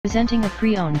Presenting a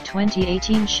pre-owned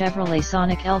 2018 Chevrolet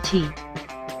Sonic LT.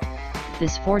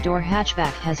 This four-door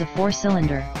hatchback has a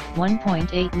four-cylinder,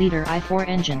 1.8-liter i4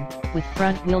 engine, with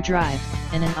front-wheel drive,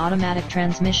 and an automatic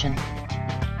transmission.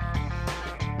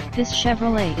 This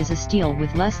Chevrolet is a steal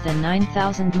with less than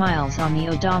 9,000 miles on the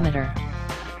odometer.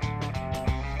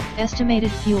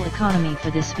 Estimated fuel economy for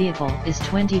this vehicle is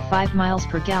 25 miles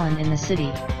per gallon in the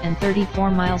city, and 34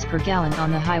 miles per gallon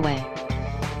on the highway.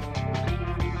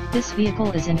 This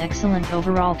vehicle is in excellent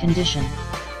overall condition.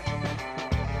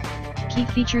 Key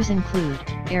features include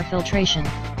air filtration,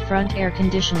 front air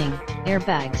conditioning,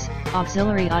 airbags,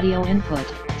 auxiliary audio input,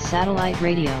 satellite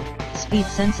radio,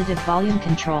 speed-sensitive volume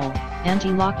control,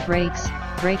 anti-lock brakes,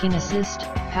 braking assist,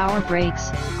 power brakes,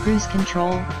 cruise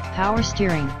control, power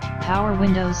steering, power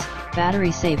windows,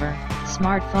 battery saver,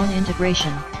 smartphone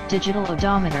integration, digital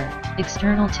odometer,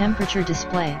 external temperature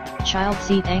display, child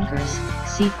seat anchors,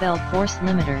 seat belt force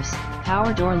limiters,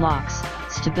 power door locks,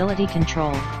 stability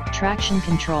control, traction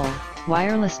control,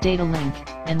 wireless data link,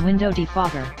 and window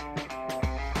defogger.